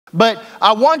But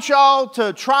I want y'all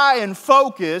to try and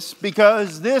focus,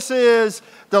 because this is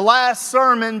the last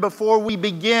sermon before we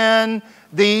begin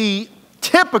the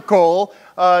typical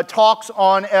talks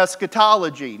on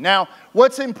eschatology. Now,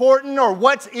 what's important, or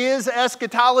what is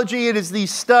eschatology? It is the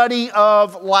study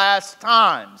of last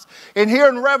times. And here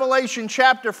in Revelation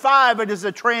chapter 5, it is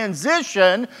a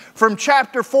transition from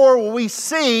chapter 4, where we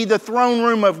see the throne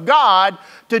room of God,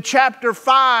 to chapter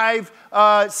 5,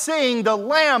 seeing the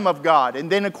Lamb of God. And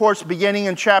then, of course, beginning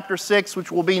in chapter 6, which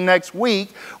will be next week,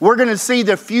 we're going to see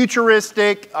the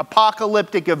futuristic,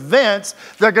 apocalyptic events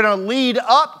that are going to lead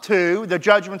up to the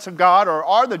judgments of God, or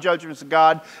are the judgments of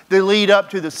God that lead up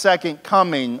to the second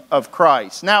coming of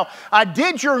Christ. Now, I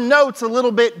did your notes a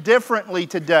little bit differently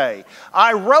today.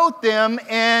 I wrote them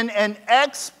in an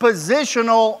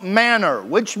expositional manner,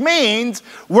 which means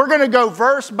we're going to go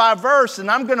verse by verse,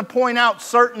 and I'm going to point out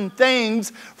certain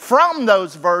things from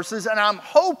those verses, and I'm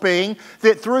hoping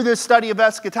that through this study of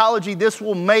eschatology, this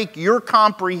will make your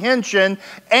comprehension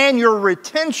and your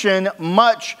retention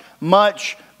much,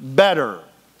 much better.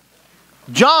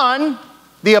 John,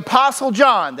 the Apostle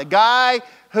John, the guy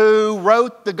who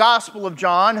wrote the Gospel of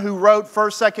John, who wrote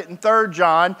 1st, 2nd, and 3rd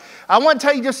John, I want to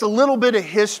tell you just a little bit of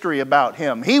history about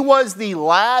him. He was the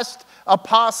last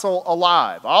apostle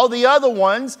alive. All the other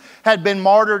ones had been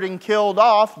martyred and killed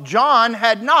off. John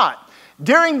had not.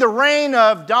 During the reign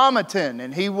of Domitian,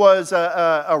 and he was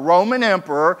a Roman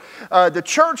emperor, the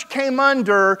church came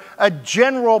under a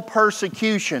general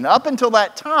persecution. Up until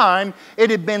that time, it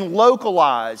had been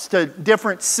localized to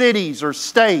different cities or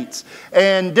states.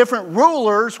 And different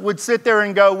rulers would sit there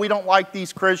and go, we don't like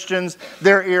these Christians,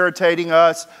 they're irritating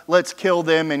us, let's kill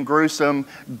them in gruesome,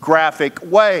 graphic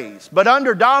ways. But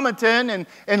under Domitian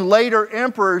and later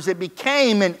emperors, it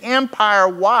became an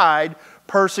empire-wide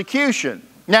persecution.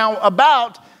 Now,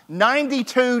 about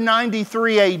 92,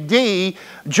 93 AD,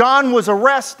 John was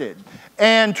arrested.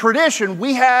 And tradition,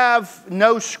 we have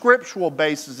no scriptural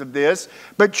basis of this,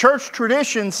 but church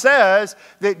tradition says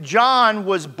that John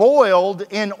was boiled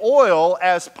in oil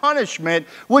as punishment,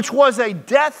 which was a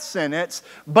death sentence,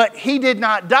 but he did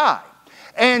not die.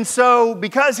 And so,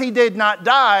 because he did not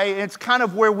die, it's kind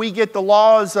of where we get the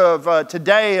laws of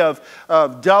today of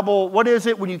double, what is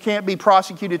it when you can't be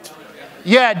prosecuted?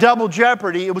 Yeah, double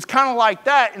jeopardy. It was kind of like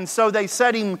that, and so they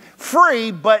set him free,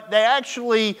 but they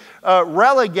actually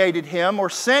relegated him or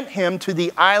sent him to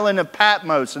the island of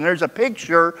Patmos. And there's a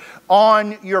picture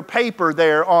on your paper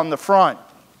there on the front.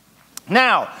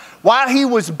 Now, while he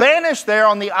was banished there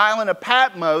on the island of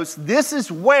Patmos, this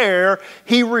is where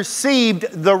he received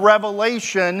the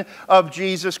revelation of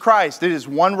Jesus Christ. It is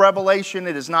one revelation.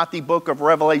 It is not the book of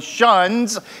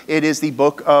Revelations. It is the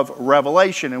book of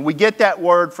Revelation. And we get that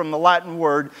word from the Latin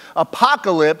word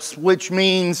apocalypse, which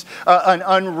means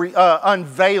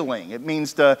unveiling. It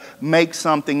means to make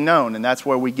something known. And that's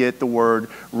where we get the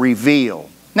word reveal.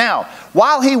 Now,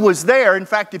 while he was there, in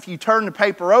fact, if you turn the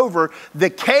paper over, the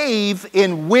cave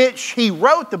in which he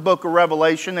wrote the book of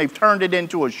Revelation, they've turned it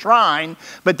into a shrine,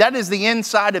 but that is the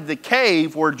inside of the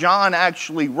cave where John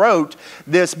actually wrote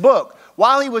this book.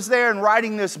 While he was there and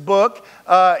writing this book,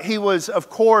 he was, of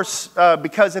course,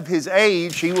 because of his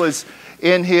age, he was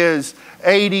in his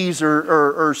 80s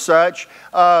or such.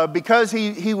 Because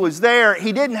he was there,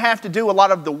 he didn't have to do a lot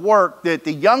of the work that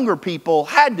the younger people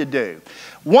had to do.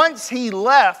 Once he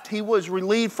left, he was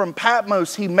relieved from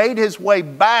Patmos. He made his way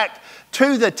back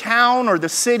to the town or the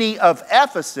city of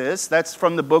Ephesus. That's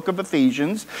from the book of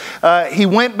Ephesians. He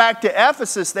went back to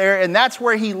Ephesus there, and that's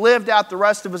where he lived out the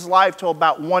rest of his life till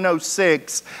about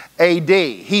 106 AD.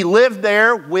 He lived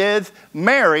there with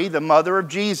Mary, the mother of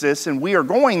Jesus, and we are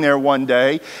going there one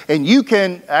day. And you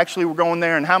can, actually we're going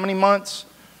there in how many months?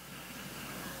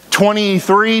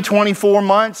 23, 24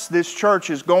 months, this church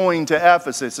is going to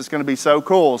Ephesus. It's going to be so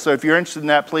cool. So if you're interested in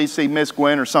that, please see Miss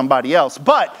Gwen or somebody else.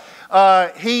 But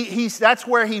that's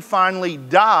where he finally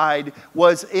died,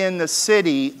 was in the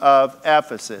city of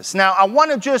Ephesus. Now, I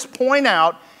want to just point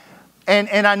out,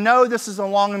 and I know this is a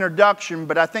long introduction,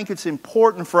 but I think it's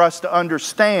important for us to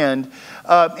understand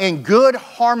in good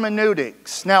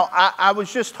hermeneutics. Now, I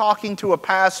was just talking to a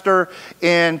pastor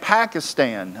in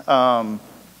Pakistan.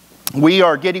 We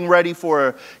are getting ready for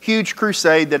a huge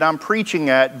crusade that I'm preaching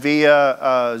at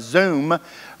via Zoom,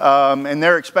 and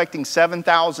they're expecting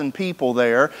 7,000 people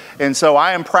there. And so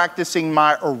I am practicing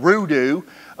my Urdu,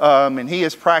 and he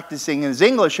is practicing his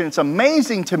English. And it's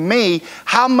amazing to me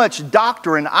how much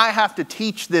doctrine I have to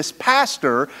teach this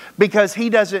pastor because he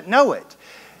doesn't know it.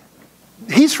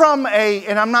 He's from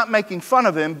and I'm not making fun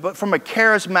of him, but from a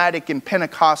charismatic and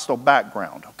Pentecostal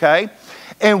background, okay?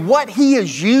 And what he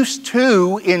is used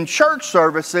to in church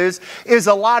services is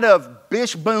a lot of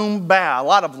bish, boom, bow, a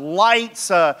lot of lights.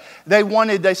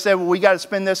 They said, well, we got to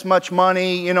spend this much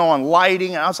money, on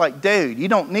lighting. And I was like, dude, you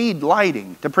don't need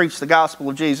lighting to preach the gospel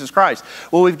of Jesus Christ.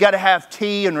 Well, we've got to have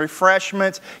tea and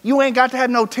refreshments. You ain't got to have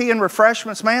no tea and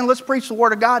refreshments, man. Let's preach the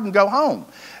Word of God and go home.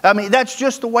 I mean, that's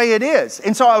just the way it is.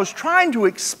 And so I was trying to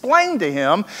explain to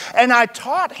him, and I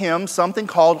taught him something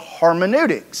called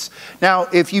hermeneutics. Now,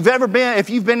 if you've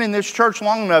been in this church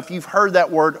long enough, you've heard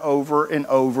that word over and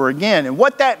over again. And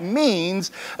what that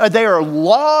means, they are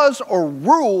laws or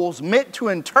rules meant to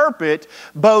interpret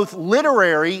both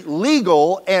literary,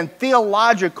 legal, and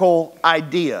theological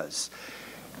ideas.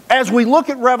 As we look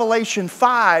at Revelation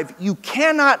 5, you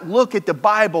cannot look at the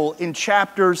Bible in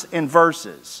chapters and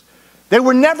verses. They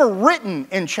were never written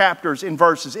in chapters and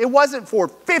verses. It wasn't for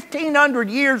 1,500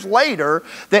 years later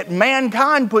that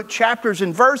mankind put chapters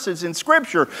and verses in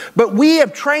Scripture. But we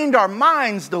have trained our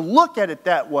minds to look at it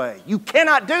that way. You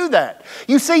cannot do that.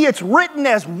 You see, it's written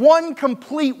as one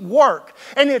complete work.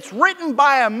 And it's written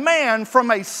by a man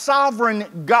from a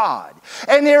sovereign God.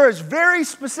 And there is very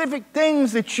specific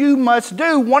things that you must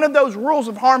do. One of those rules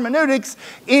of hermeneutics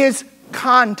is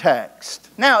context.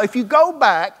 Now, if you go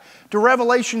back to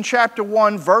Revelation chapter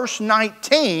 1, verse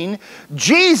 19,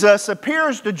 Jesus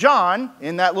appears to John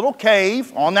in that little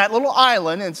cave on that little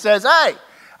island and says, hey,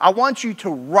 I want you to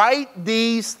write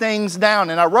these things down.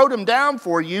 And I wrote them down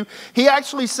for you. He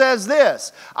actually says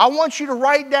this, I want you to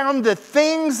write down the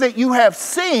things that you have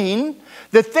seen,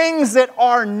 the things that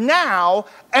are now,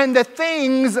 and the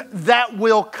things that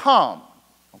will come.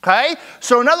 Okay?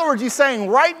 So in other words, he's saying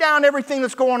write down everything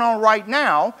that's going on right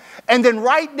now, and then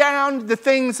write down the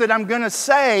things that I'm going to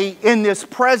say in this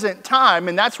present time.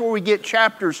 And that's where we get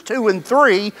chapters 2 and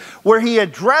 3, where he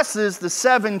addresses the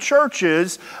 7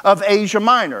 churches of Asia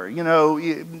Minor.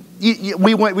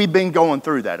 We've been going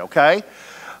through that, okay?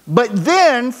 But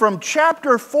then from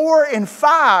chapter 4 and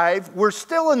 5, we're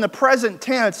still in the present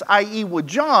tense, i.e. with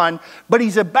John, but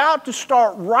he's about to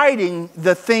start writing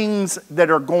the things that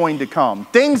are going to come.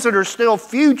 Things that are still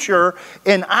future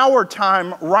in our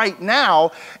time right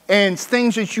now, and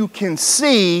things that you can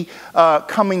see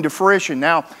coming to fruition.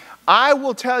 Now, I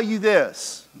will tell you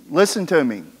this, listen to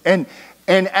me, and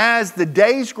as the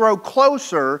days grow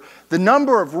closer, the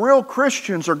number of real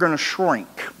Christians are going to shrink.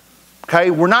 Okay,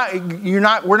 we're not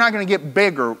going to get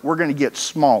bigger, we're going to get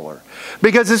smaller.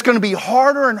 Because it's going to be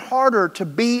harder and harder to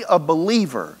be a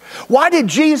believer. Why did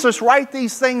Jesus write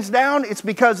these things down? It's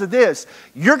because of this.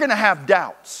 You're going to have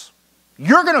doubts.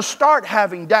 You're going to start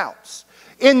having doubts.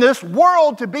 In this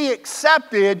world, to be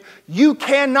accepted, you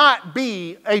cannot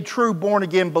be a true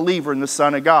born-again believer in the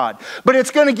Son of God. But it's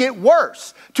going to get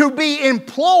worse. To be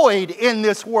employed in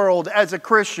this world as a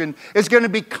Christian is going to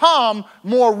become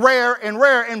more rare and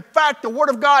rare. In fact, the Word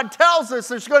of God tells us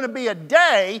there's going to be a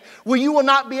day where you will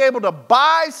not be able to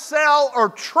buy, sell, or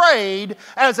trade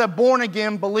as a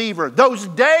born-again believer. Those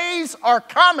days are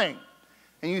coming.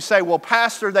 And you say, well,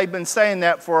 Pastor, they've been saying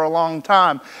that for a long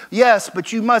time. Yes,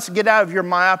 but you must get out of your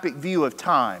myopic view of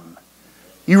time.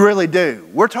 You really do.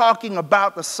 We're talking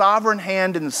about the sovereign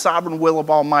hand and the sovereign will of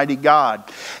Almighty God.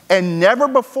 And never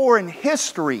before in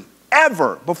history,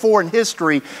 ever before in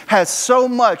history, has so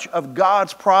much of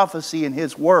God's prophecy in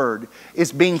His Word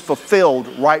is being fulfilled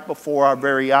right before our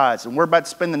very eyes. And we're about to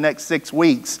spend the next 6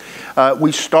 weeks.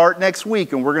 We start next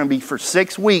week, and we're going to be for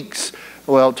 6 weeks,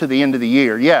 well, to the end of the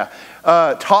year. Yeah.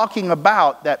 Talking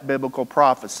about that biblical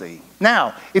prophecy.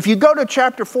 Now, if you go to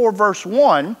chapter 4, verse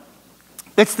 1,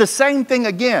 it's the same thing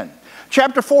again.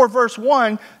 Chapter 4, verse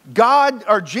 1,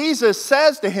 Jesus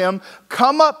says to him,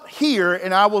 come up here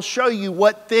and I will show you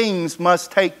what things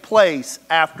must take place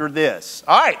after this.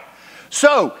 All right,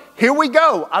 so here we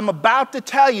go. I'm about to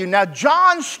tell you. Now,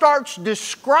 John starts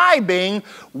describing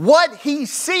what he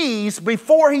sees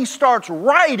before he starts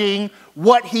writing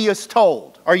what he is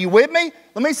told. Are you with me?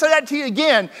 Let me say that to you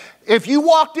again. If you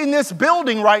walked in this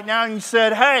building right now and you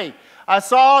said, hey, I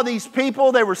saw these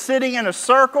people, they were sitting in a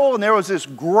circle, and there was this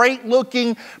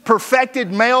great-looking,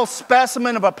 perfected male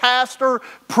specimen of a pastor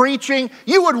preaching,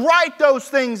 you would write those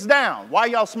things down. Why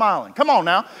y'all smiling? Come on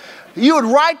now. You would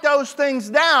write those things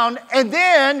down, and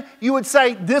then you would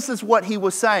say, this is what he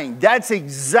was saying. That's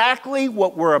exactly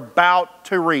what we're about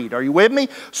to read. Are you with me?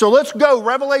 So let's go,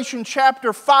 Revelation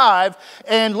chapter 5,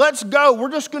 and let's go.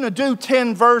 We're just going to do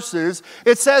 10 verses.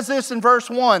 It says this in verse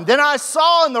 1. Then I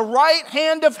saw in the right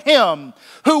hand of him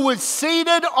who was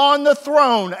seated on the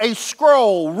throne a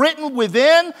scroll written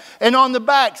within and on the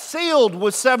back, sealed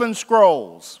with 7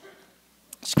 scrolls.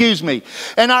 Excuse me.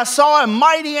 And I saw a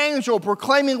mighty angel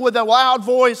proclaiming with a loud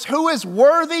voice, "Who is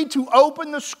worthy to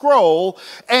open the scroll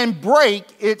and break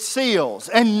its seals?"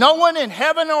 And no one in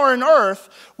heaven or in earth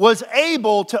was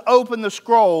able to open the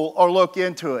scroll or look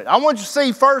into it. I want you to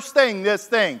see first thing, this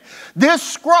thing. This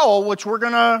scroll, which we're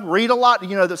going to read a lot,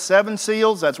 you know, the 7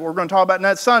 seals, that's what we're going to talk about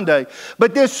next Sunday.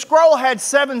 But this scroll had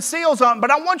 7 seals on it,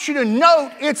 but I want you to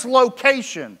note its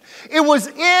location. It was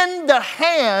in the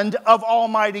hand of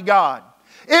Almighty God.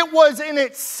 It was in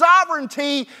its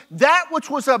sovereignty, that which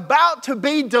was about to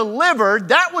be delivered,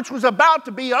 that which was about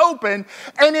to be opened,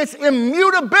 and its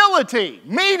immutability,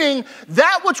 meaning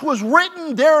that which was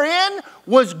written therein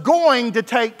was going to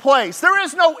take place. There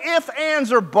is no ifs,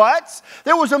 ands, or buts.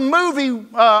 There was a movie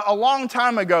a long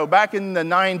time ago, back in the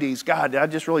 90s. God, did I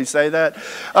just really say that?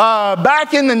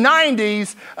 Back in the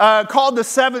 90s, called The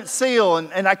Seventh Seal,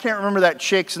 and I can't remember that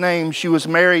chick's name. She was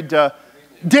married to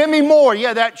Demi Moore.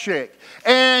 Yeah, that chick.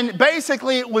 And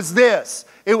basically it was this.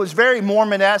 It was very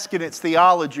Mormon-esque in its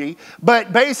theology.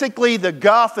 But basically the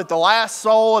guff at the last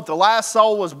soul, if the last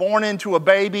soul was born into a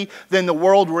baby, then the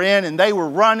world we're in. And they were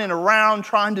running around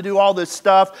trying to do all this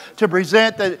stuff to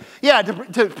present that. Yeah,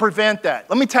 to prevent that.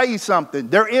 Let me tell you something.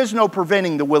 There is no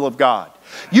preventing the will of God.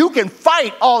 You can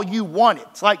fight all you want.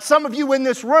 It's like some of you in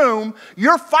this room,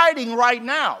 you're fighting right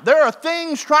now. There are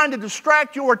things trying to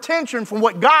distract your attention from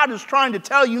what God is trying to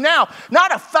tell you now.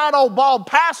 Not a fat old bald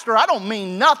pastor. I don't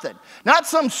mean nothing. Not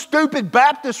some stupid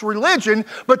Baptist religion,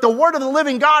 but the word of the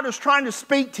living God is trying to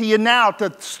speak to you now to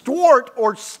thwart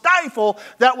or stifle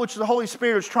that which the Holy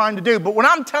Spirit is trying to do. But what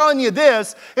I'm telling you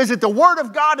this is that the word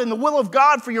of God and the will of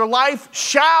God for your life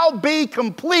shall be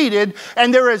completed,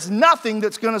 and there is nothing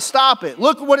that's going to stop it.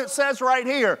 Look at what it says right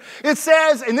here. It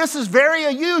says, and this is very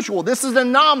unusual, this is an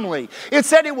anomaly. It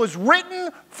said it was written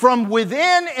from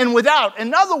within and without.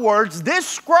 In other words, this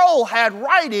scroll had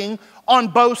writing on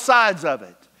both sides of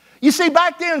it. You see,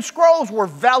 back then scrolls were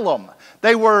vellum.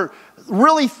 They were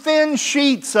really thin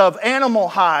sheets of animal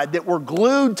hide that were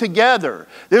glued together.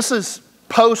 This is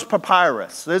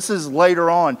post-papyrus. This is later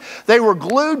on. They were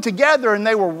glued together and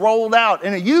they were rolled out.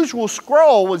 And a usual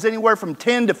scroll was anywhere from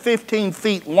 10 to 15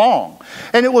 feet long.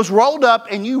 And it was rolled up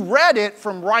and you read it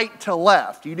from right to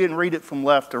left. You didn't read it from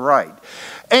left to right.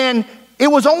 And it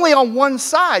was only on one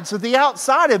side, so the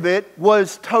outside of it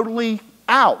was totally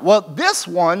out. Well, this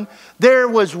one, there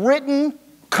was written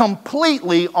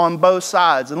completely on both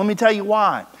sides. And let me tell you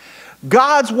why.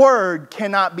 God's word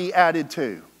cannot be added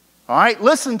to. All right,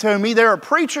 listen to me. There are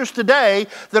preachers today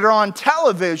that are on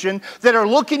television that are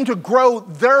looking to grow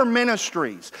their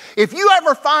ministries. If you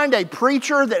ever find a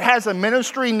preacher that has a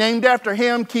ministry named after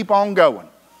him, keep on going.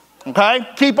 Okay?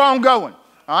 Keep on going.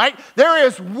 All right? There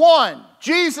is one,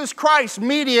 Jesus Christ,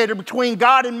 mediator between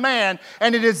God and man,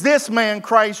 and it is this man,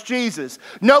 Christ Jesus.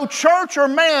 No church or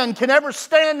man can ever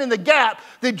stand in the gap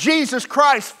that Jesus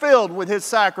Christ filled with his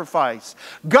sacrifice.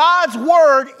 God's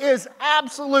word is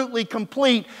absolutely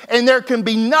complete, and there can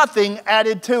be nothing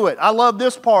added to it. I love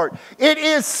this part. It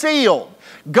is sealed.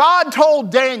 God told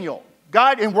Daniel,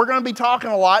 and we're going to be talking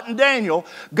a lot in Daniel,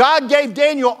 God gave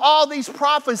Daniel all these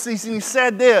prophecies, and he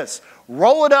said this,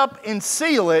 roll it up and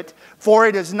seal it, for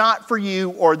it is not for you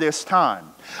or this time.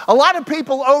 A lot of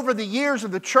people over the years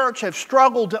of the church have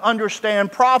struggled to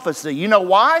understand prophecy. You know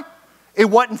why? It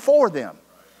wasn't for them.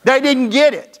 They didn't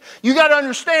get it. You got to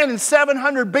understand in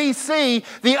 700 BC,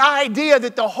 the idea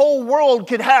that the whole world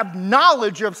could have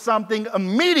knowledge of something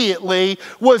immediately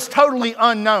was totally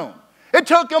unknown. It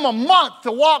took them a month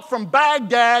to walk from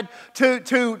Baghdad to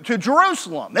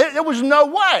Jerusalem. There was no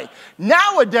way.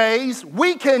 Nowadays,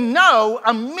 we can know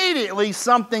immediately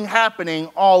something happening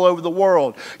all over the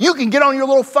world. You can get on your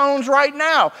little phones right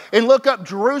now and look up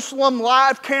Jerusalem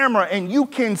live camera, and you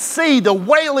can see the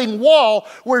Wailing Wall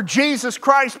where Jesus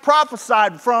Christ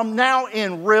prophesied from now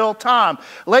in real time.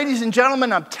 Ladies and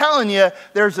gentlemen, I'm telling you,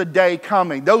 there's a day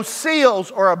coming. Those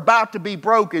seals are about to be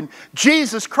broken.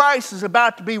 Jesus Christ is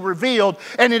about to be revealed.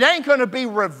 And it ain't going to be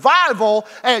revival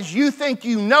as you think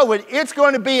you know it. It's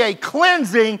going to be a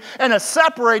cleansing and a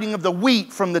separating of the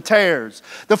wheat from the tares.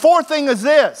 The fourth thing is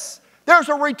this. There's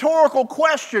a rhetorical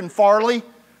question, Farley.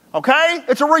 Okay?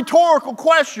 It's a rhetorical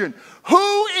question.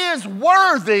 Who is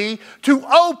worthy to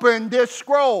open this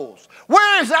scrolls?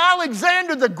 Where is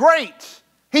Alexander the Great?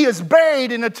 He is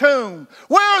buried in a tomb.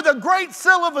 Where are the great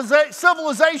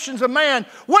civilizations of man?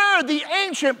 Where are the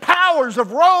ancient powers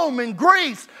of Rome and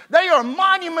Greece? They are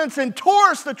monuments and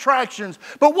tourist attractions.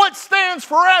 But what stands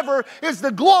forever is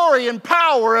the glory and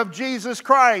power of Jesus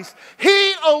Christ.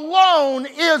 He alone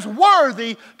is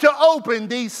worthy to open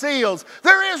these seals.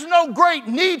 There is no great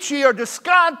Nietzsche or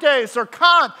Descartes or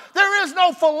Kant. There is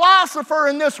no philosopher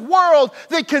in this world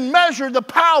that can measure the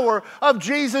power of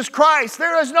Jesus Christ.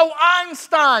 There is no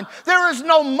Einstein. There is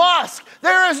no Musk.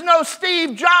 There is no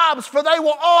Steve Jobs, for they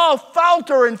will all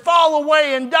falter and fall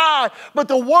away and die. But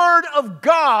the Word of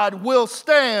God will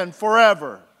stand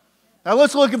forever. Now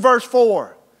let's look at verse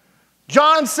 4.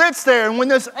 John sits there, and when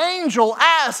this angel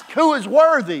asks who is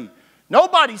worthy,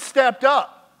 nobody stepped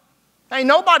up. Hey,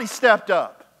 nobody stepped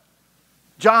up.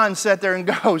 John sat there and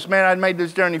goes, man, I made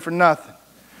this journey for nothing.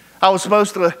 I was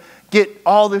supposed to get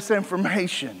all this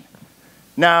information.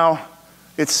 Now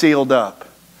it's sealed up.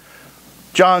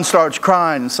 John starts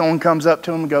crying, and someone comes up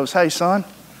to him and goes, hey, son,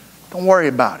 don't worry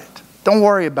about it. Don't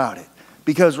worry about it.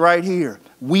 Because right here,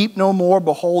 weep no more.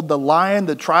 Behold, the Lion,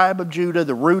 the tribe of Judah,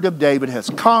 the root of David, has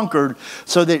conquered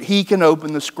so that he can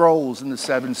open the scrolls and the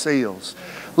 7 seals.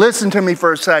 Listen to me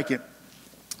for a second.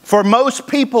 For most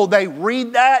people, they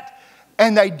read that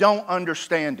and they don't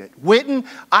understand it. Witten,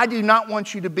 I do not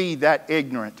want you to be that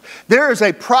ignorant. There is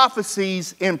a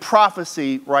prophecies in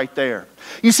prophecy right there.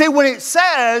 You see, when it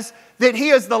says that he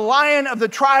is the Lion of the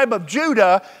tribe of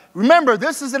Judah, remember,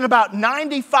 this is in about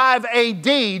 95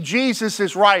 AD, Jesus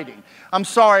is writing. I'm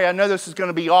sorry, I know this is going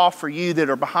to be off for you that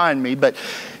are behind me, but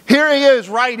here he is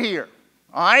right here,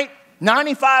 all right?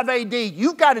 95 AD,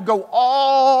 you've got to go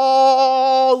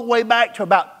all the way back to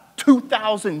about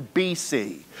 2000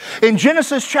 BC. In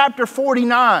Genesis chapter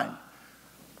 49,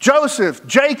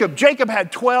 Jacob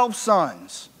had 12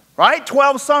 sons, right?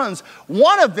 12 sons.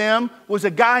 One of them was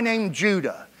a guy named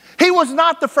Judah. He was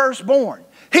not the firstborn.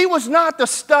 He was not the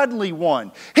studly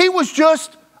one. He was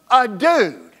just a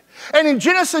dude. And in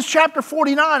Genesis chapter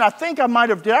 49, I think I might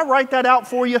have, did I write that out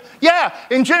for you? Yeah,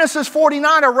 in Genesis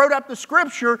 49, I wrote up the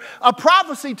scripture. A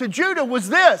prophecy to Judah was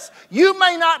this: you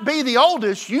may not be the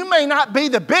oldest, you may not be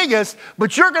the biggest,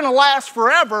 but you're going to last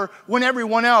forever when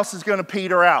everyone else is going to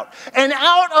peter out. And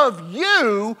out of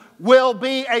you will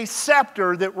be a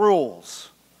scepter that rules.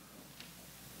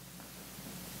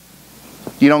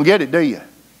 You don't get it, do you?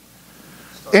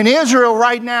 In Israel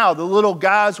right now, the little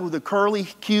guys with the curly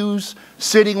cues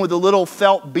sitting with the little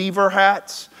felt beaver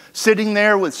hats, sitting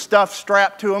there with stuff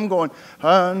strapped to them going,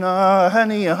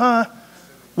 honey,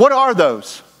 What are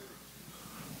those?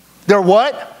 They're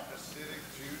what?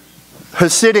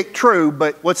 Hasidic, true,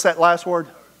 but what's that last word?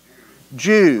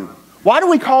 Jew. Why do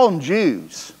we call them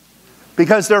Jews?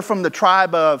 Because they're from the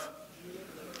tribe of,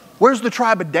 where's the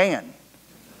tribe of Dan?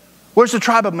 Where's the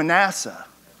tribe of Manasseh?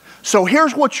 So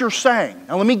here's what you're saying.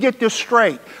 Now let me get this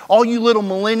straight. All you little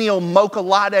millennial mocha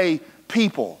latte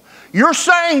people. You're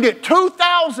saying that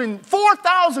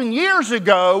 4,000 years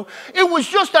ago, it was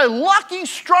just a lucky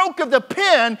stroke of the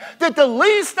pen that the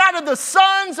least out of the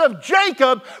sons of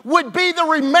Jacob would be the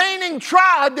remaining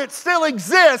tribe that still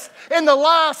exists in the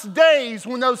last days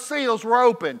when those seals were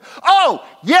opened. Oh,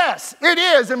 yes, it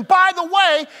is. And by the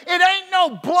way, it ain't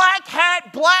no black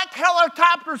hat, black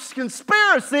helicopters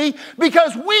conspiracy,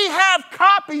 because we have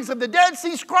copies of the Dead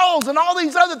Sea Scrolls and all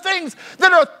these other things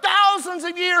that are thousands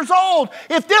of years old.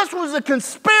 If this was a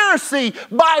conspiracy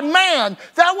by man,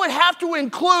 that would have to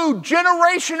include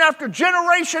generation after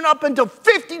generation up until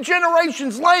 50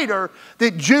 generations later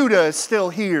that Judah is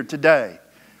still here today.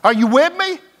 Are you with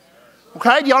me?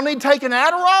 Okay, do y'all need to take an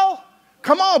Adderall?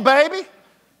 Come on, baby.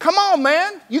 Come on,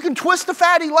 man. You can twist the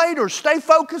fatty later. Stay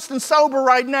focused and sober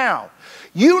right now.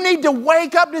 You need to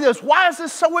wake up to this. Why is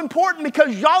this so important?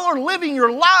 Because y'all are living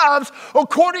your lives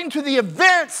according to the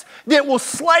events that will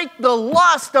slake the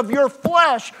lust of your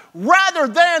flesh rather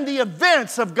than the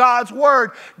events of God's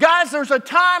Word. Guys, there's a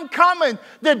time coming.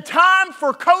 The time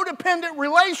for codependent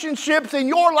relationships in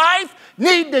your life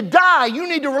need to die. You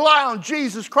need to rely on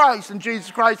Jesus Christ and Jesus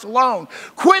Christ alone.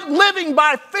 Quit living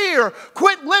by fear.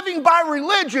 Quit living by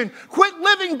religion. Quit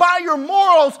living by your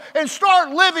morals and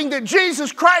start living that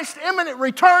Jesus Christ's imminent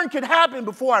return could happen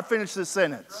before I finish this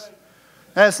sentence.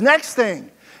 That's the next thing.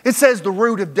 It says the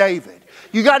root of David.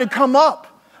 You got to come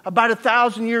up about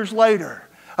 1,000 years later,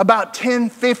 about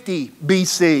 1050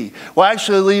 BC. Well,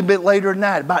 actually a little bit later than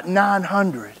that, about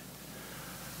 900.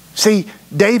 See,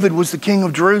 David was the king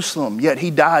of Jerusalem, yet he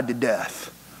died to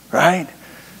death, right?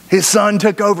 His son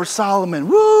took over Solomon.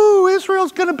 Woo,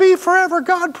 Israel's going to be forever.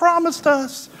 God promised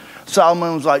us.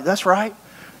 Solomon was like, that's right.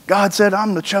 God said,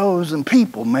 I'm the chosen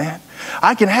people, man.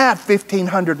 I can have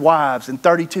 1,500 wives and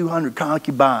 3,200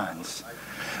 concubines.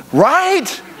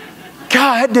 Right?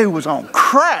 God, that dude was on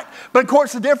crack. But of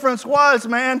course the difference was,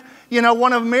 man, you know,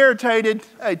 one of them irritated.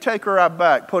 Hey, take her out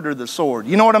back, put her to the sword.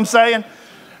 You know what I'm saying?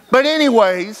 But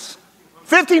anyways,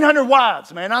 1,500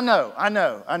 wives, man. I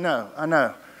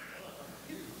know.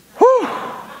 Whew,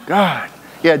 God.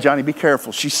 Yeah, Johnny, be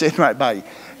careful. She's sitting right by you.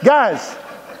 Guys,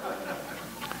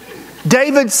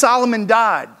 Solomon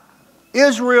died.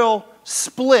 Israel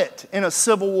split in a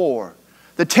civil war.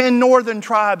 The 10 northern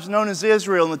tribes known as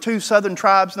Israel and the 2 southern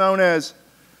tribes known as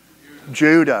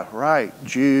Judah. Right,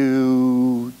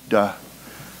 Judah.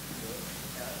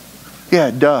 Yeah,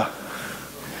 duh.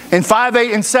 In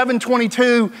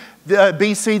 722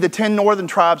 BC, the 10 northern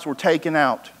tribes were taken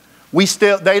out.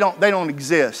 They don't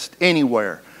exist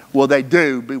anywhere. Well, they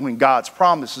do when God's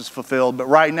promise is fulfilled. But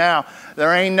right now,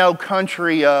 there ain't no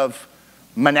country of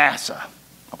Manasseh.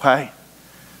 Okay?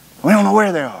 We don't know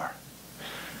where they are.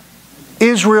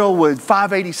 Israel with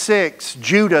 586,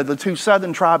 Judah, the 2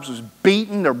 southern tribes, was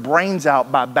beaten their brains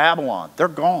out by Babylon. They're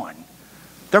gone.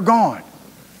 They're gone.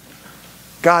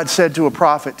 God said to a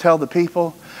prophet, tell the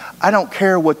people, I don't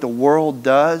care what the world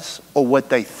does or what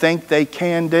they think they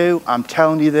can do. I'm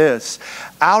telling you this.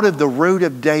 Out of the root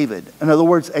of David, in other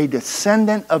words, a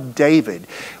descendant of David,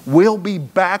 will be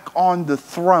back on the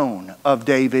throne of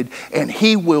David, and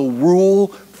he will rule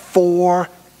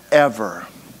forever.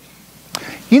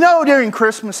 You know, during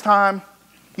Christmas time,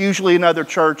 usually in other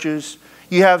churches,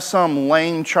 you have some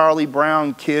lame Charlie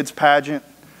Brown kids pageant.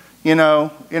 You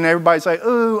know, and everybody's like,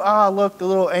 ooh, look, the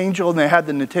little angel. And they had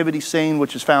the nativity scene,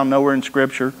 which is found nowhere in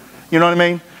Scripture. You know what I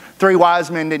mean? 3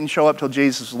 wise men didn't show up till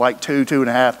Jesus was like 2,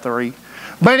 2.5, 3.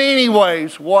 But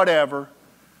anyways, whatever.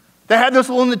 They had this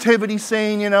little nativity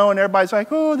scene, you know, and everybody's like,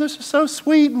 oh, this is so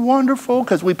sweet and wonderful.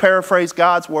 Because we paraphrase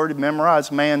God's word and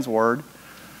memorize man's word.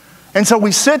 And so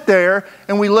we sit there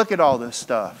and we look at all this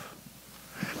stuff.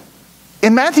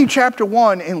 In Matthew chapter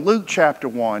 1 and Luke chapter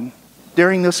 1,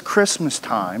 during this Christmas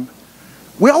time,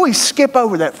 we always skip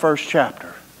over that first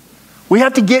chapter. We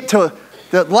have to get to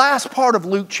the last part of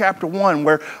Luke chapter 1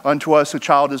 where unto us a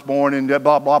child is born and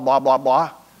blah, blah, blah, blah,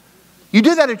 blah. You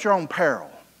do that at your own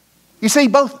peril. You see,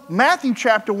 both Matthew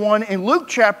chapter 1 and Luke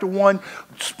chapter 1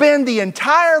 spend the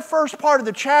entire first part of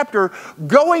the chapter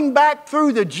going back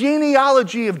through the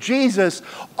genealogy of Jesus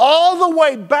all the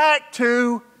way back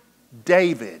to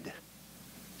David.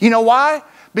 You know why?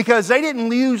 Because they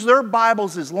didn't use their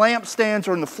Bibles as lampstands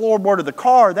or in the floorboard of the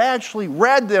car. They actually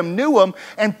read them, knew them,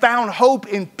 and found hope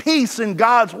and peace in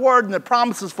God's Word and the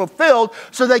promises fulfilled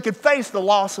so they could face the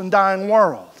lost and dying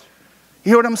world. You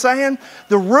hear what I'm saying?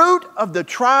 The root of the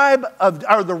tribe of,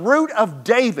 or the root of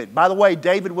David. By the way,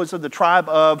 David was of the tribe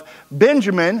of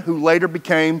Benjamin, who later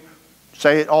became,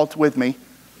 say it all with me,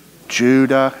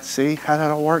 Judah. See how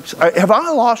that all works? Have I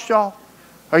lost y'all?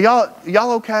 Are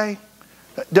y'all okay?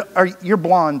 You're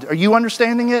blonde. Are you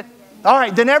understanding it? All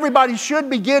right, then everybody should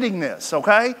be getting this,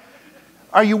 okay?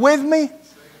 Are you with me?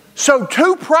 So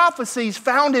 2 prophecies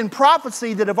found in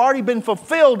prophecy that have already been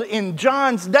fulfilled in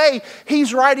John's day,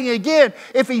 he's writing again.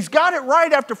 If he's got it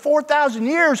right after 4,000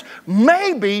 years,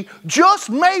 maybe, just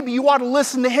maybe, you ought to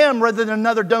listen to him rather than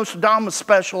another Nostradamus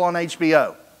special on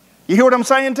HBO. You hear what I'm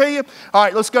saying to you? All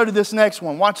right, let's go to this next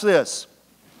one. Watch this.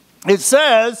 It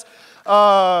says,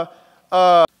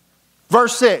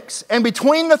 verse 6, and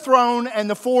between the throne and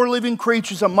the 4 living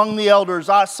creatures among the elders,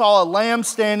 I saw a lamb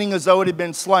standing as though it had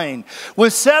been slain,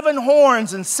 with 7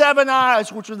 horns and 7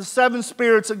 eyes, which are the 7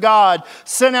 spirits of God,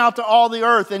 sent out to all the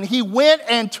earth. And he went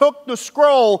and took the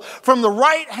scroll from the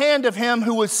right hand of him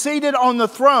who was seated on the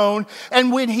throne.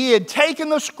 And when he had taken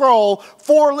the scroll,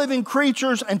 4 living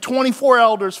creatures and 24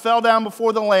 elders fell down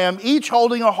before the Lamb, each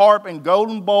holding a harp and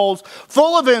golden bowls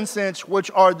full of incense,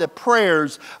 which are the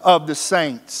prayers of the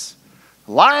saints.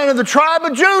 Lion of the tribe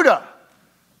of Judah.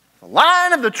 The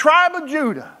Lion of the tribe of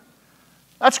Judah.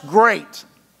 That's great.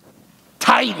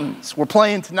 Titans, we're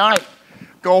playing tonight.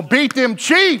 Gonna beat them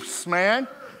Chiefs, man.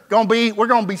 We're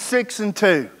gonna be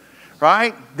 6-2,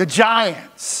 right? The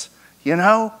Giants, you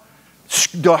know?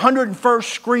 The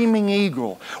 101st Screaming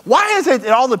Eagle. Why is it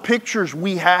that all the pictures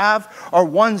we have are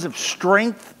ones of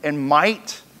strength and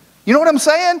might? You know what I'm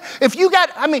saying?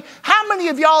 How many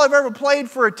of y'all have ever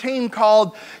played for a team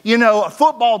called, a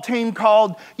football team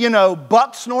called,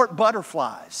 Buck Snort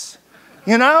Butterflies?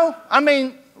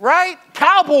 Right?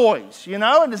 Cowboys,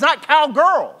 and it's not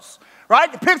cowgirls,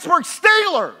 right? The Pittsburgh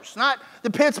Steelers, not the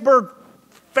Pittsburgh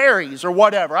Fairies or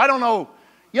whatever. I don't know.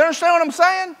 You understand what I'm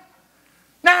saying?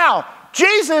 Now,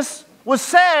 Jesus was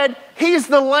said, he's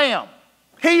the Lamb.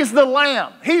 He's the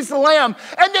Lamb. He's the Lamb.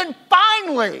 And then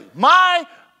finally, my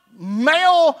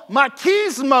male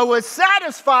machismo is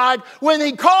satisfied when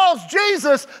he calls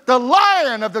Jesus the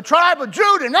Lion of the tribe of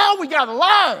Judah. Now we got a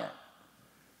lion.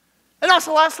 And that's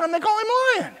the last time they call him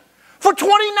lion. For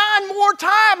 29 more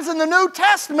times in the New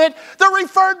Testament, they're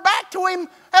referred back to him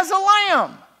as a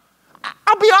lamb.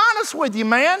 I'll be honest with you,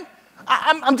 man.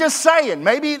 I'm just saying,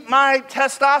 maybe my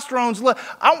testosterone's low.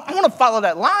 I want to follow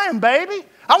that lion, baby.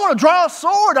 I want to draw a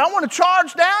sword. I want to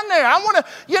charge down there. I want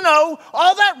to,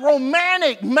 all that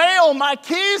romantic male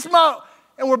machismo.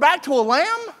 And we're back to a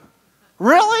lamb?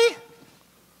 Really?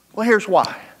 Well, here's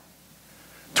why.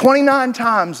 29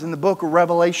 times in the book of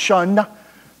Revelation,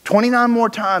 29 more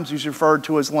times he's referred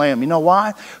to as lamb. You know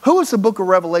why? Who is the book of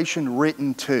Revelation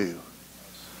written to?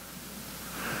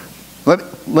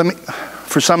 Let me,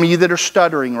 for some of you that are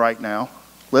stuttering right now,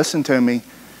 listen to me.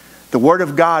 The Word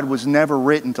of God was never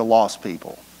written to lost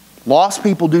people. Lost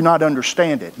people do not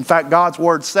understand it. In fact, God's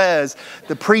Word says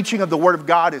the preaching of the Word of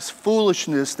God is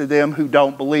foolishness to them who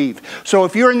don't believe. So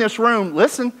if you're in this room,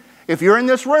 listen, if you're in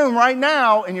this room right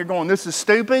now and you're going, this is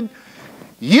stupid,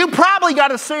 you probably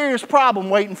got a serious problem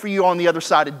waiting for you on the other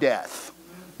side of death.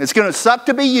 It's going to suck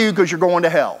to be you because you're going to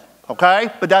hell. Okay?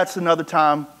 But that's another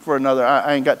time for another.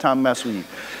 I ain't got time to mess with you.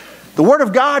 The Word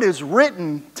of God is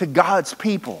written to God's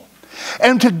people.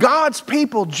 And to God's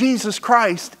people, Jesus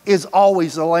Christ is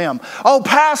always the Lamb. Oh,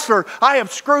 Pastor, I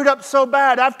have screwed up so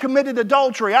bad. I've committed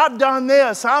adultery. I've done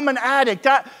this. I'm an addict.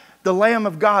 The Lamb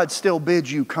of God still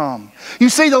bids you come. You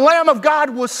see, the Lamb of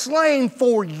God was slain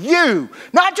for you.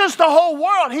 Not just the whole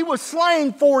world. He was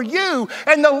slain for you.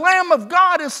 And the Lamb of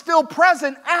God is still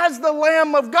present as the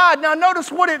Lamb of God. Now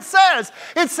notice what it says.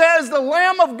 It says the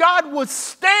Lamb of God was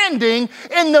standing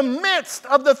in the midst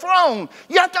of the throne.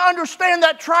 You have to understand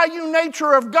that triune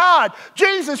nature of God.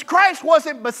 Jesus Christ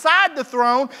wasn't beside the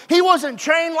throne. He wasn't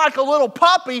chained like a little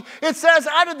puppy. It says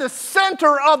out of the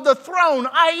center of the throne,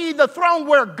 i.e. the throne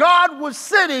where God was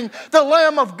sitting, the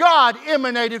Lamb of God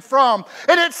emanated from.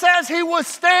 And it says he was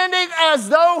standing as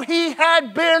though he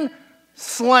had been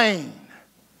slain.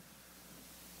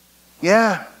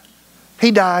 Yeah,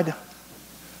 he died.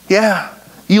 Yeah.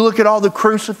 You look at all the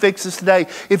crucifixes today.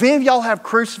 If any of y'all have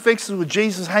crucifixes with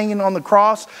Jesus hanging on the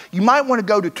cross, you might want to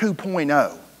go to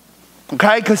 2.0.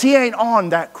 Okay, because he ain't on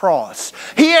that cross.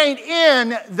 He ain't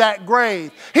in that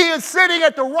grave. He is sitting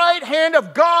at the right hand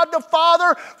of God the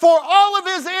Father, for all of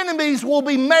his enemies will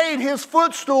be made his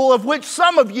footstool, of which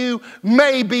some of you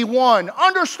may be one.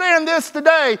 Understand this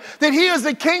today, that he is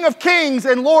the King of kings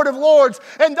and Lord of lords.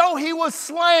 And though he was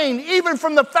slain, even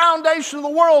from the foundation of the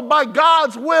world by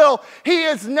God's will, he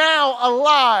is now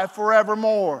alive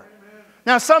forevermore.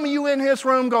 Now, some of you in this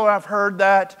room go, I've heard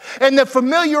that. And the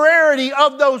familiarity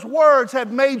of those words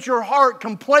have made your heart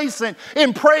complacent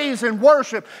in praise and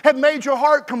worship, have made your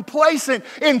heart complacent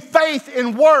in faith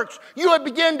and works. You have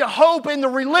begun to hope in the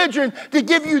religion to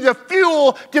give you the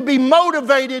fuel to be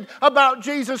motivated about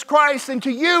Jesus Christ. And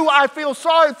to you, I feel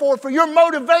sorry for your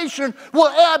motivation will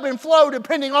ebb and flow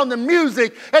depending on the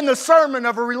music and the sermon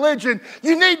of a religion.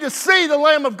 You need to see the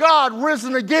Lamb of God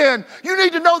risen again. You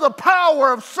need to know the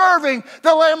power of serving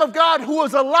the Lamb of God who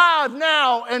is alive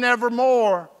now and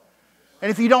evermore. And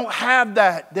if you don't have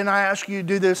that, then I ask you to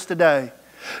do this today.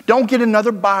 Don't get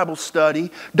another Bible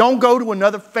study. Don't go to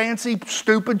another fancy,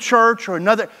 stupid church or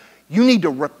another. You need to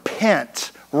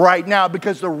repent right now,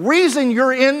 because the reason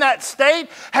you're in that state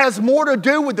has more to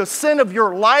do with the sin of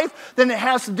your life than it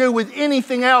has to do with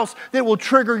anything else that will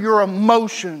trigger your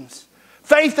emotions.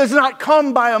 Faith does not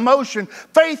come by emotion.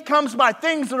 Faith comes by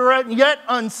things that are yet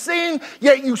unseen,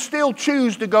 yet you still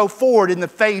choose to go forward in the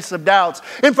face of doubts.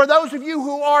 And for those of you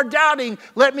who are doubting,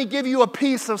 let me give you a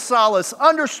piece of solace.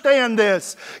 Understand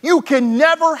this. You can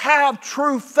never have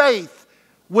true faith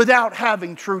without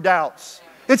having true doubts.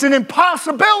 It's an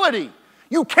impossibility.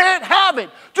 You can't have it.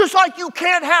 Just like you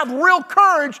can't have real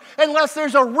courage unless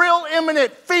there's a real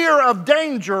imminent fear of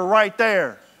danger right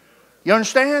there. You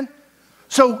understand?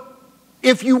 So,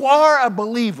 if you are a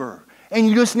believer and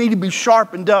you just need to be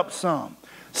sharpened up some,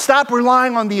 stop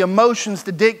relying on the emotions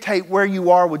to dictate where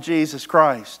you are with Jesus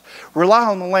Christ. Rely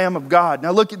on the Lamb of God. Now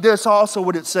look at this also,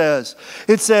 what it says.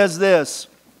 It says this.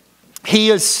 He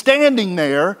is standing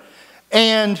there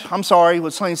and,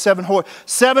 was slain 7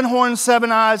 horns,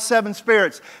 7 eyes, 7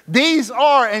 spirits. These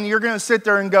are, and you're going to sit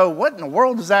there and go, what in the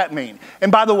world does that mean?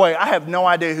 And by the way, I have no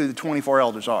idea who the 24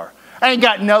 elders are. I ain't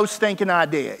got no stinking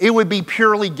idea. It would be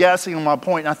purely guessing on my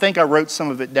point, and I think I wrote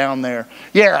some of it down there.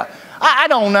 Yeah, I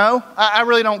don't know. I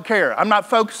really don't care. I'm not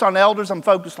focused on elders. I'm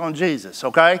focused on Jesus,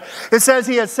 okay? It says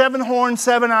he has 7 horns,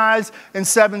 7 eyes, and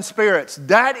 7 spirits.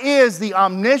 That is the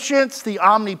omniscience, the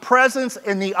omnipresence,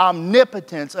 and the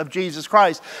omnipotence of Jesus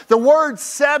Christ. The word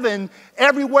 7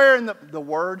 everywhere in the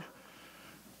word.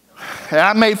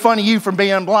 I made fun of you for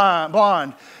being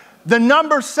blind. The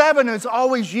number 7 is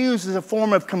always used as a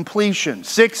form of completion.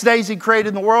 6 days he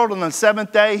created the world. On the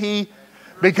 7th day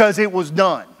because it was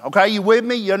done. Okay, you with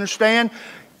me? You understand?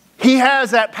 He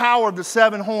has that power of the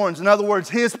 7 horns. In other words,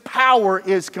 his power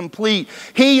is complete.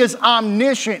 He is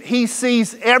omniscient. He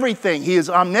sees everything. He is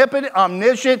omnipotent,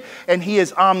 omniscient, and he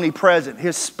is omnipresent.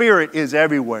 His spirit is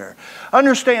everywhere.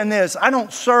 Understand this. I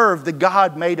don't serve the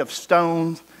God made of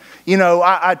stone. You know,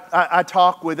 I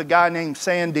talk with a guy named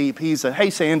Sandeep. Hey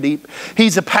Sandeep.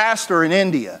 He's a pastor in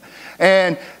India.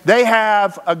 And they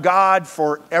have a God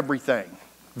for everything.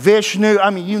 Vishnu, I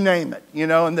mean, you name it, you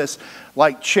know, and this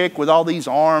like chick with all these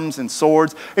arms and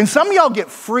swords. And some of y'all get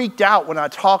freaked out when I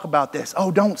talk about this.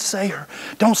 Oh, don't say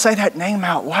that name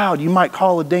out loud. You might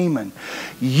call a demon.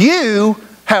 You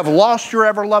have lost your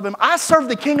ever-loving. I serve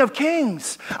the King of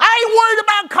Kings. I ain't worried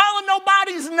about calling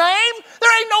nobody's name.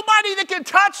 There ain't nobody that can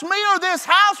touch me or this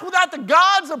house without the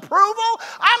God's approval.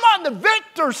 I'm on the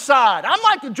victor's side. I'm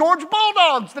like the Georgia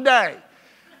Bulldogs today.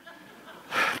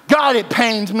 God, it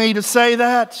pains me to say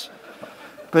that,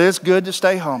 but it's good to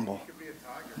stay humble.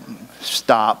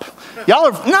 Stop. Y'all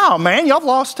have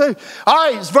lost too. All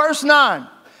right, it's verse 9.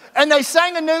 And they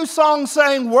sang a new song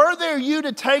saying, worthy are you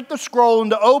to take the scroll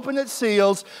and to open its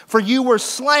seals, for you were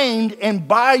slain, and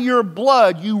by your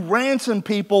blood you ransomed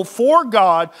people for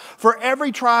God, for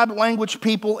every tribe, language,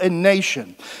 people, and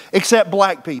nation, except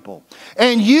black people.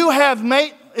 And you have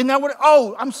made, isn't that what,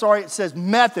 I'm sorry, it says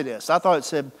Methodist. I thought it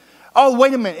said,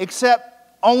 wait a minute,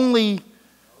 except only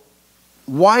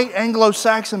white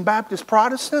Anglo-Saxon Baptist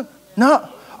Protestant? No.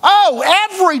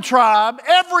 Every tribe,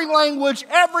 every language,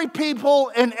 every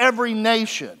people, and every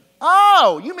nation.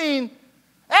 You mean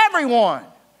everyone.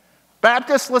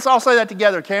 Baptists, let's all say that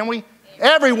together, can we?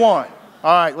 Everyone.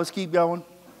 All right, let's keep going.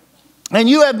 And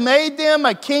you have made them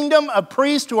a kingdom, a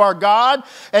priest to our God,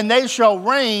 and they shall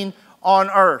reign on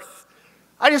earth.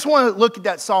 I just want to look at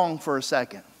that song for a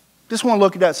second.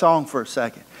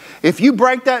 If you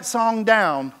break that song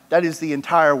down, that is the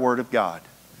entire Word of God.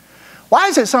 Why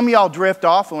is it some of y'all drift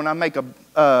off, and when I make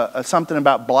something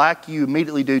about black, you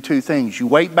immediately do 2 things. You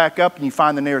wait back up and you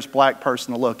find the nearest black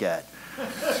person to look at.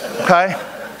 Okay?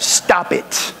 Stop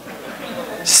it.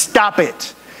 Stop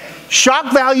it.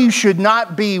 Shock value should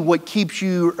not be what keeps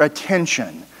your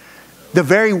attention. The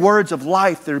very words of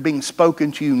life that are being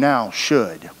spoken to you now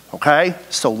should. Okay?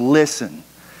 So listen.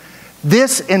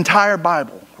 This entire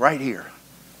Bible right here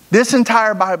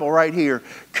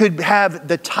could have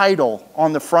the title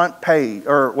on the front page,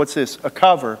 or what's this, a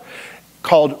cover,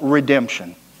 called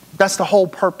Redemption. That's the whole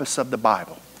purpose of the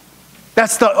Bible.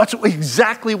 That's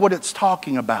exactly what it's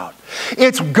talking about.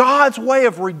 It's God's way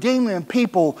of redeeming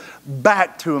people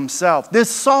back to Himself. This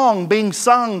song being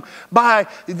sung by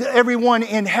everyone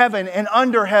in heaven and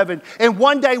under heaven, and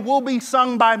one day will be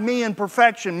sung by me in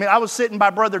perfection. I was sitting by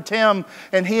Brother Tim,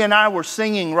 and he and I were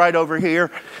singing right over here.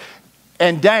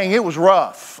 And dang, it was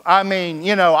rough. I mean,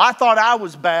 you know, I thought I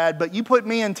was bad, but you put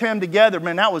me and Tim together,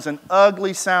 man, that was an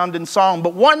ugly sounding song.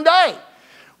 But one day,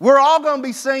 we're all going to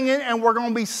be singing, and we're going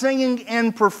to be singing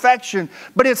in perfection.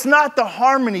 But it's not the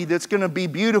harmony that's going to be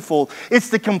beautiful. It's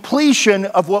the completion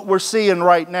of what we're seeing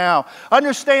right now.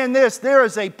 Understand this, there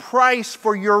is a price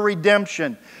for your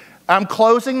redemption. I'm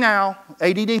closing now.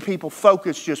 ADD people,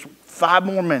 focus just 5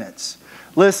 more minutes.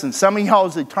 Listen, some of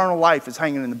y'all's eternal life is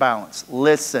hanging in the balance.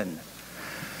 Listen.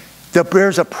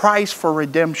 There's a price for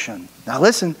redemption. Now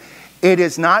listen, it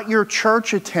is not your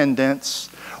church attendance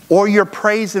or your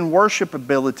praise and worship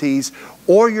abilities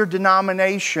or your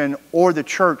denomination or the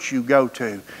church you go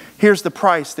to. Here's the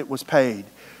price that was paid.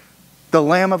 The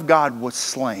Lamb of God was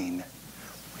slain.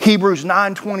 Hebrews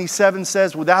 9:27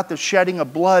 says, without the shedding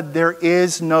of blood, there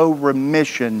is no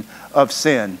remission of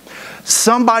sin.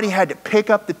 Somebody had to pick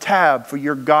up the tab for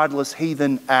your godless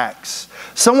heathen acts.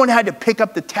 Someone had to pick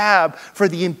up the tab for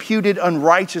the imputed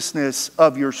unrighteousness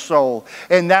of your soul.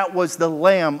 And that was the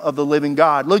Lamb of the living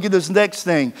God. Look at this next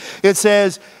thing. It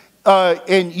says,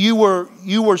 and you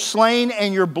were slain,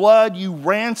 and your blood you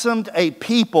ransomed a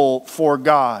people for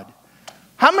God.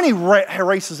 How many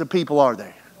races of people are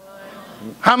there?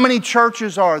 How many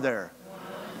churches are there?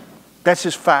 That's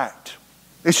just fact.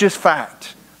 It's just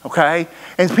fact. Okay?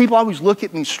 And people always look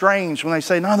at me strange when they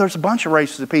say, no, there's a bunch of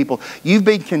races of people. You've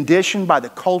been conditioned by the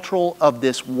cultural of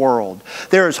this world.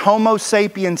 There is Homo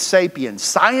sapiens sapiens.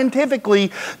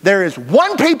 Scientifically, there is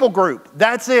one people group.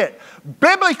 That's it.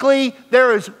 Biblically,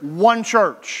 there is one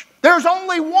church. There's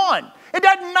only one. It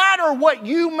doesn't matter what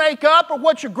you make up or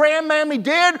what your grandmammy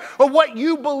did or what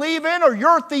you believe in or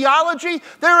your theology.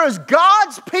 There is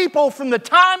God's people from the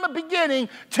time of beginning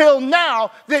till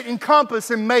now that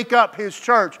encompass and make up His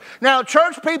church. Now,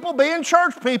 church people being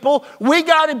church people, we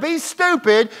got to be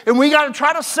stupid and we got to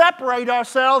try to separate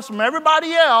ourselves from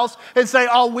everybody else and say,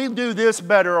 oh, we do this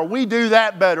better or we do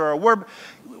that better or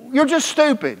you're just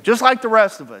stupid, just like the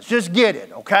rest of us. Just get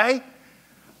it, okay?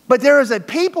 But there is a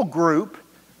people group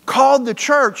called the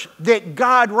church that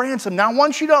God ransomed. Now I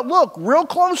want you to look real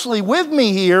closely with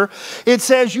me here. It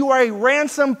says you are a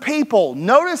ransomed people.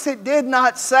 Notice it did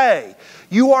not say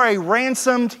you are a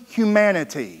ransomed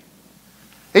humanity.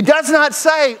 It does not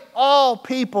say all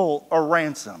people are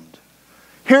ransomed.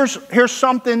 Here's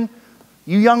something,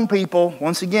 you young people,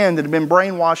 once again, that have been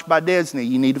brainwashed by Disney.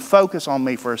 You need to focus on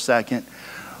me for a second.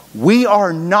 We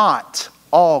are not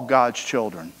all God's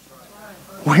children.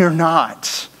 We are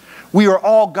not. We are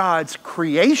all God's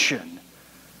creation.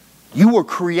 You were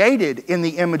created in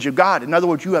the image of God. In other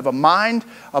words, you have a mind,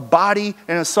 a body,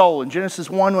 and a soul. In Genesis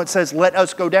 1, when it says, let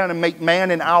us go down and make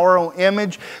man in our own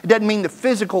image, it doesn't mean the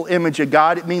physical image of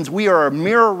God. It means we are a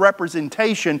mirror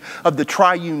representation of the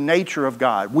triune nature of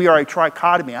God. We are a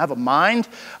trichotomy. I have a mind,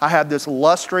 I have this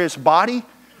lustrous body,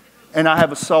 and I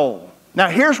have a soul. Now,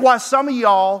 here's why some of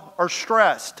y'all are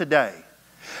stressed today.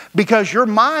 Because your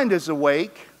mind is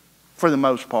awake, for the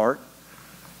most part.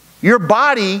 Your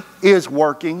body is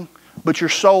working, but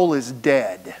your soul is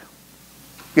dead.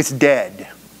 It's dead.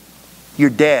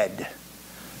 You're dead.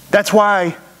 That's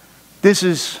why this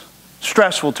is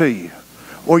stressful to you.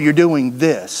 Or you're doing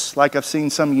this, like I've seen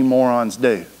some of you morons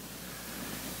do.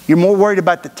 You're more worried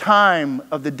about the time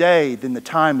of the day than the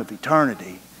time of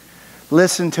eternity.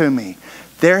 Listen to me.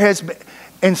 There has been,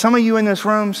 and some of you in this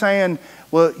room saying,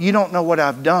 well, you don't know what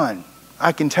I've done.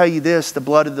 I can tell you this, the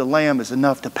blood of the Lamb is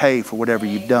enough to pay for whatever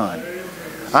you've done.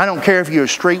 I don't care if you're a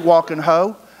street walking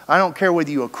hoe. I don't care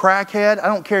whether you're a crackhead. I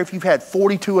don't care if you've had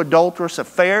 42 adulterous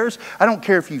affairs. I don't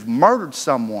care if you've murdered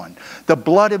someone. The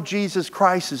blood of Jesus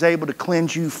Christ is able to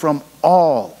cleanse you from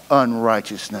all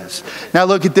unrighteousness. Now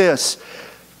look at this.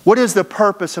 What is the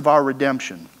purpose of our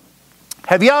redemption?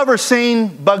 Have you ever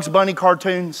seen Bugs Bunny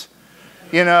cartoons?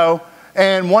 You know,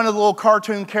 and one of the little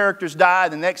cartoon characters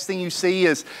died. The next thing you see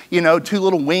is, you know, two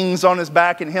little wings on his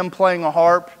back and him playing a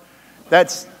harp.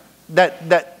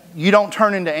 You don't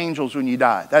turn into angels when you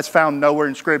die. That's found nowhere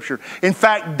in Scripture. In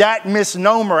fact, that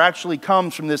misnomer actually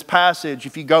comes from this passage.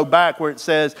 If you go back where it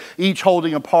says, each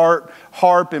holding a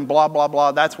harp and blah, blah,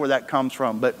 blah, that's where that comes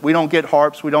from. But we don't get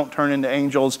harps. We don't turn into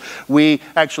angels. We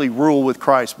actually rule with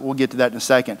Christ. We'll get to that in a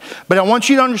second. But I want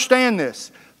you to understand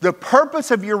this. The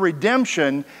purpose of your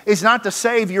redemption is not to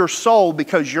save your soul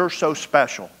because you're so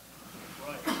special.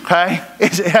 Okay?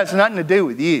 It has nothing to do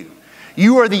with you.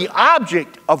 You are the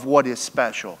object of what is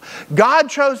special. God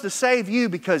chose to save you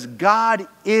because God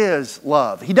is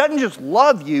love. He doesn't just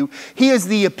love you. He is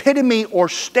the epitome or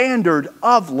standard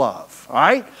of love. All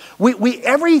right?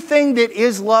 Everything that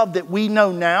is love that we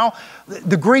know now,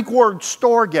 the Greek word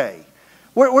storge.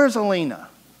 Where's Alina?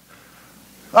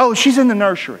 Oh, she's in the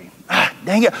nursery.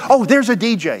 Dang it. Oh, there's a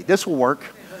DJ. This will work.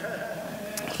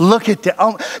 Look at that.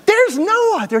 Oh, there's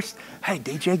Noah. Hey,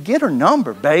 DJ, get her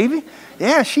number, baby.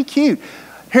 Yeah, she cute.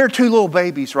 Here are two little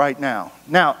babies right now.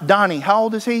 Now, Donnie, how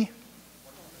old is he?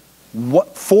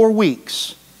 4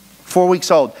 weeks. 4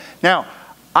 weeks old. Now,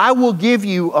 I will give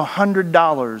you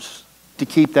 $100 to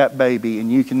keep that baby and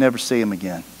you can never see him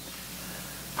again.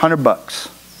 $100.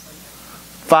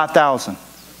 5,000.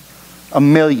 $1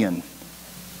 million.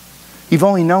 You've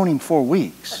only known him 4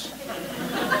 weeks.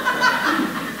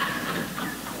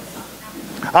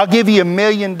 I'll give you $1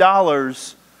 million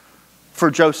for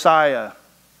Josiah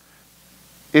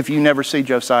if you never see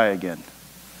Josiah again.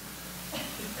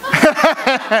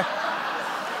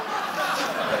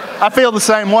 I feel the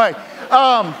same way.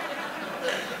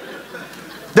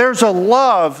 There's a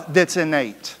love that's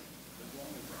innate.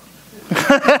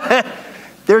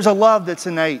 There's a love that's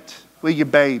innate with your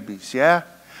babies, yeah?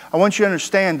 I want you to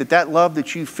understand that love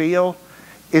that you feel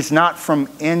is not from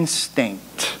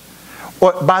instinct.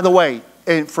 Or, by the way,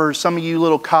 and for some of you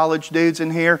little college dudes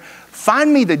in here,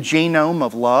 find me the genome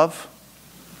of love.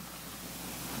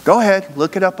 Go ahead,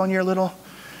 look it up on your little,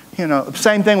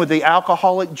 same thing with the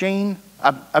alcoholic gene.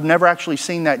 I've never actually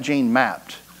seen that gene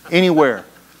mapped anywhere.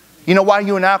 You know why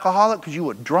you an alcoholic? Because you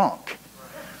were drunk.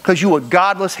 Because you were a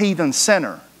godless heathen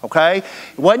sinner. okay?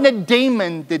 It wasn't a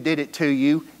demon that did it to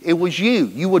you. It was you.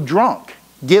 You were drunk.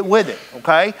 Get with it,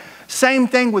 okay? Same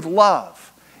thing with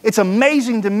love. It's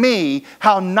amazing to me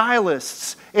how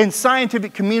nihilists in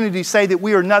scientific communities say that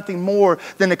we are nothing more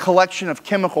than a collection of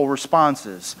chemical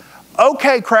responses.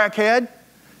 Okay, crackhead,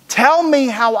 tell me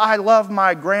how I love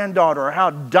my granddaughter, or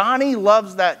how Donnie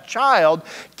loves that child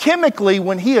chemically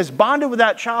when he is bonded with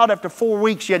that child after 4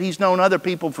 weeks, yet he's known other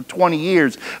people for 20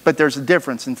 years, but there's a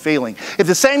difference in feeling. If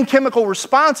the same chemical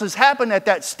responses happen at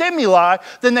that stimuli,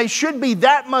 then they should be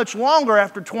that much longer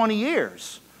after 20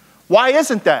 years. Why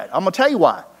isn't that? I'm going to tell you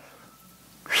why.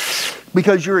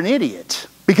 Because you're an idiot.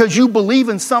 Because you believe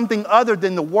in something other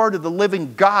than the Word of the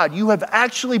living God. You have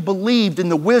actually believed in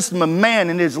the wisdom of man,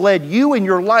 and it has led you and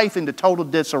your life into total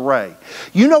disarray.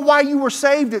 You know why you were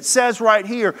saved? It says right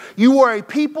here, you are a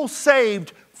people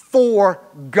saved for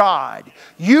God.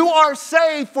 You are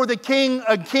saved for the King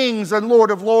of Kings and Lord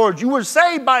of Lords. You were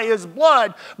saved by His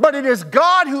blood, but it is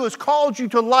God who has called you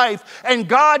to life and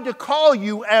God to call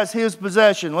you as His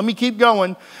possession. Let me keep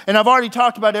going. And I've already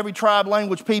talked about every tribe,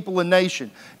 language, people, and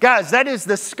nation. Guys, that is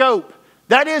the scope.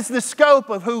 That is the scope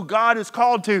of who God is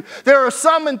called to. There are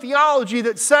some in theology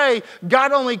that say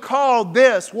God only called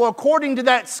this. Well, according to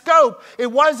that scope,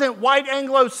 it wasn't white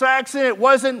Anglo-Saxon. It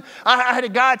wasn't, I had a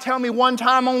guy tell me one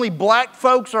time only black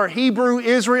folks are Hebrew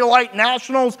Israelite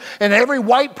nationals and every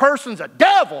white person's a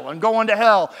devil and going to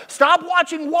hell. Stop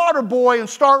watching Waterboy and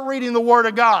start reading the Word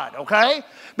of God, okay?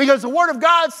 Because the Word of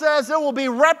God says it will be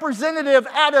representative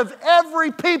out of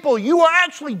every people. You are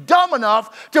actually dumb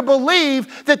enough to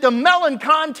believe that the melon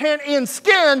content in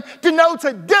skin denotes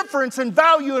a difference in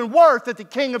value and worth at the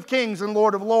King of Kings and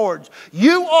Lord of Lords.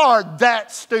 You are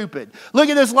that stupid. Look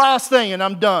at this last thing and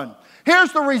I'm done.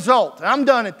 Here's the result. I'm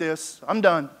done at this. I'm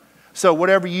done. So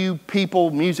whatever you people,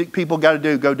 music people got to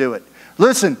do, go do it.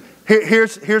 Listen,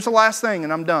 here's the last thing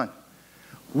and I'm done.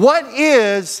 What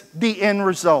is the end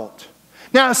result?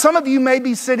 Now, some of you may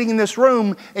be sitting in this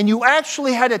room and you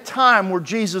actually had a time where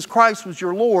Jesus Christ was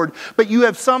your Lord, but you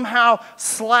have somehow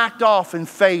slacked off and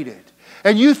faded.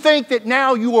 And you think that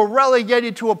now you are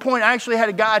relegated to a point. I actually had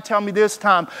a guy tell me this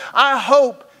time, I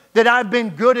hope that I've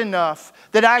been good enough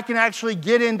that I can actually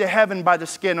get into heaven by the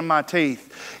skin of my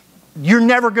teeth. You're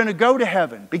never going to go to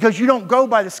heaven because you don't go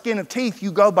by the skin of teeth,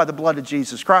 you go by the blood of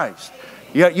Jesus Christ.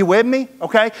 You with me?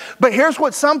 Okay? But here's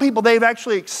what some people, they've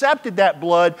actually accepted that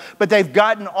blood, but they've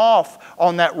gotten off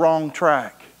on that wrong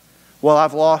track. Well,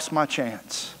 I've lost my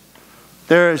chance.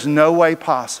 There is no way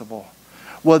possible.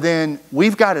 Well, then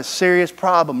we've got a serious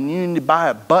problem. You need to buy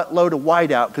a buttload of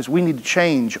whiteout because we need to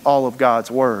change all of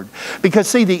God's Word. Because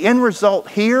see, the end result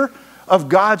here of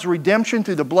God's redemption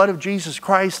through the blood of Jesus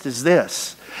Christ is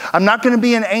this. I'm not going to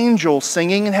be an angel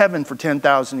singing in heaven for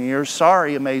 10,000 years.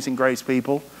 Sorry, Amazing Grace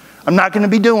people. I'm not going to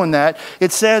be doing that.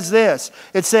 It says this.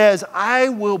 It says, I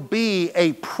will be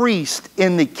a priest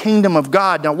in the kingdom of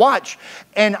God. Now watch.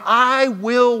 And I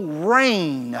will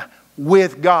reign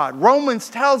with God. Romans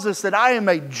tells us that I am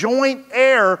a joint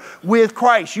heir with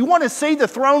Christ. You want to see the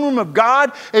throne room of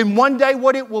God and one day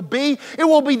what it will be? It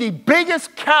will be the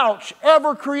biggest couch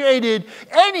ever created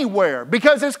anywhere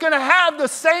because it's going to have the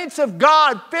saints of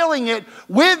God filling it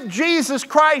with Jesus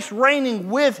Christ reigning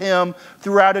with Him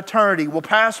throughout eternity. Well,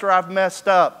 Pastor, I've messed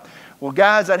up. Well,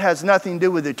 guys, that has nothing to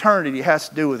do with eternity. It has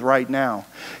to do with right now.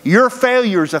 Your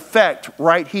failures affect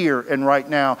right here and right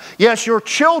now. Yes, your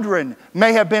children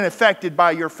may have been affected by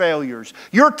your failures.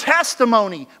 Your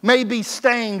testimony may be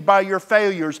stained by your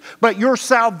failures, but your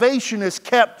salvation is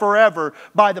kept forever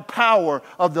by the power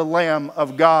of the Lamb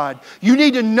of God. You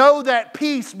need to know that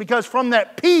peace because from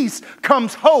that peace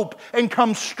comes hope and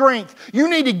comes strength. You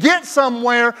need to get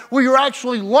somewhere where you're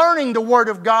actually learning the Word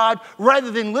of God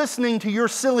rather than listening to your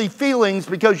silly feelings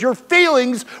because your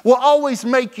feelings will always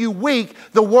make you weak.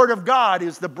 The Word of God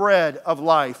is the bread of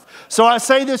life. So I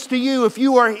say this to you, if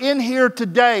you are in here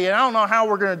today, and I don't know how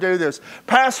we're going to do this.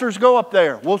 Pastors, go up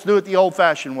there. We'll do it the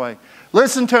old-fashioned way.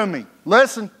 Listen to me.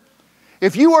 Listen.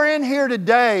 If you are in here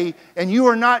today and you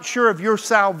are not sure of your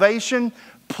salvation,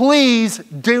 please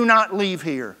do not leave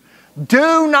here.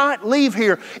 Do not leave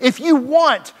here. If you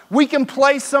want, we can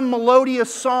play some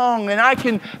melodious song and I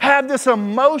can have this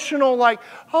emotional like,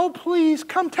 oh, please,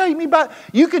 come take me back.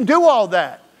 You can do all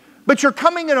that. But you're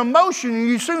coming in emotion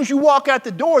and as soon as you walk out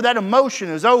the door, that emotion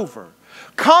is over.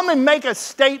 Come and make a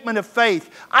statement of faith.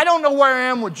 I don't know where I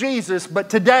am with Jesus, but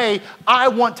today I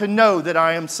want to know that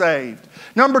I am saved.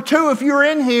 Number two, if you're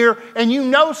in here and you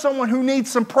know someone who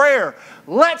needs some prayer,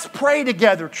 let's pray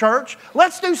together, church.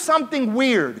 Let's do something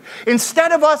weird.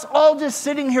 Instead of us all just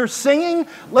sitting here singing,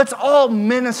 let's all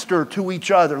minister to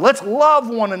each other. Let's love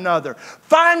one another.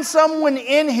 Find someone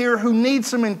in here who needs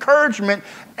some encouragement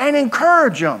and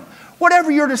encourage them.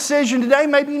 Whatever your decision today,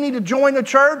 maybe you need to join a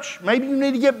church. Maybe you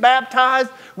need to get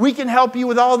baptized. We can help you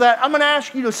with all that. I'm going to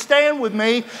ask you to stand with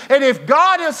me. And if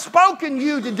God has spoken to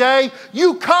you today,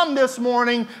 you come this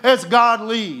morning as God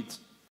leads.